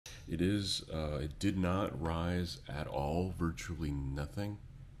It is, it did not rise at all, virtually nothing.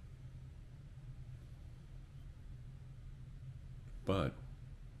 But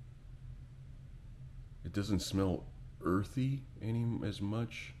it doesn't smell earthy as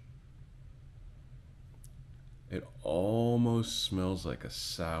much. It almost smells like a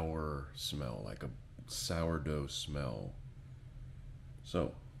sour smell, like a sourdough smell.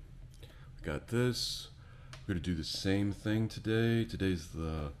 So, we got this. We're gonna do the same thing today.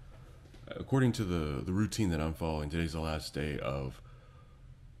 According to the routine that I'm following, today's the last day of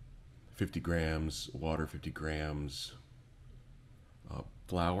 50 grams water, 50 grams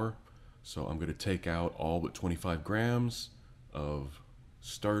flour. So I'm gonna take out all but 25 grams of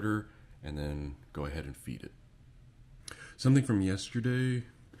starter and then go ahead and feed it. Something from yesterday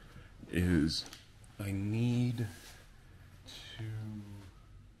is I need to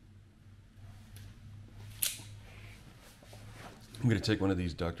I'm gonna take one of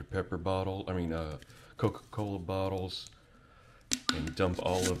these Dr. Pepper Coca-Cola bottles and dump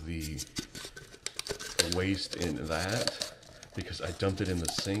all of the waste in that, because I dumped it in the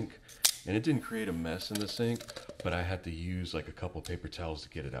sink and it didn't create a mess in the sink, but I had to use like a couple paper towels to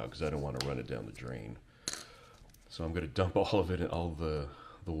get it out because I don't want to run it down the drain. So I'm gonna dump all of it and all the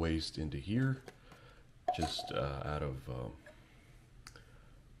waste into here, just out of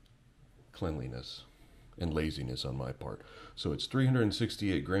cleanliness and laziness on my part. So it's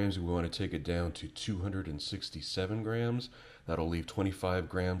 368 grams. We want to take it down to 267 grams. That'll leave 25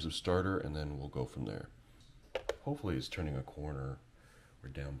 grams of starter, and then we'll go from there. Hopefully it's turning a corner. We're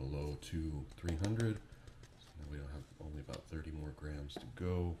down below to 300. So now we don't have only about 30 more grams to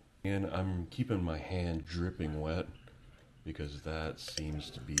go. And I'm keeping my hand dripping wet because that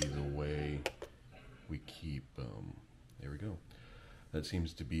seems to be the way we keep, there we go. That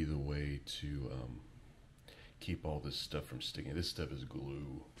seems to be the way to keep all this stuff from sticking. This stuff is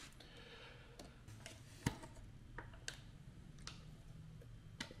glue.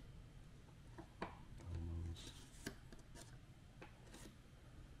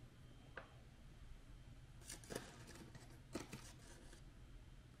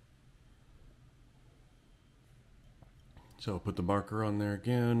 So put the marker on there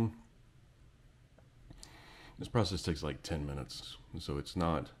again. This process takes like 10 minutes, so it's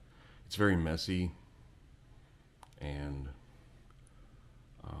very messy, and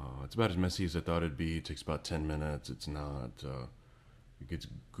it's about as messy as I thought it'd be. It takes about 10 minutes. It's not, it gets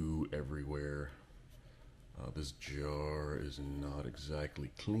goo everywhere. This jar is not exactly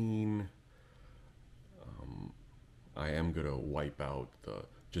clean. I am gonna wipe out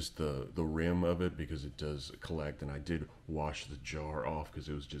just the rim of it because it does collect, and I did wash the jar off because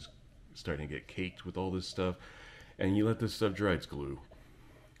it was just starting to get caked with all this stuff. And you let this stuff dry, it's glue.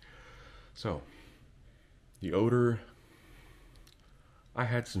 So the odor, I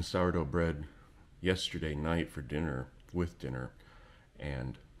had some sourdough bread yesterday night for dinner,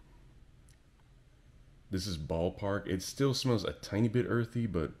 and this is ballpark. It still smells a tiny bit earthy,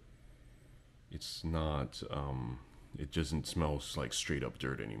 but it's not, it doesn't smell like straight up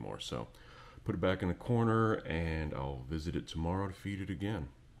dirt anymore. So put it back in the corner and I'll visit it tomorrow to feed it again.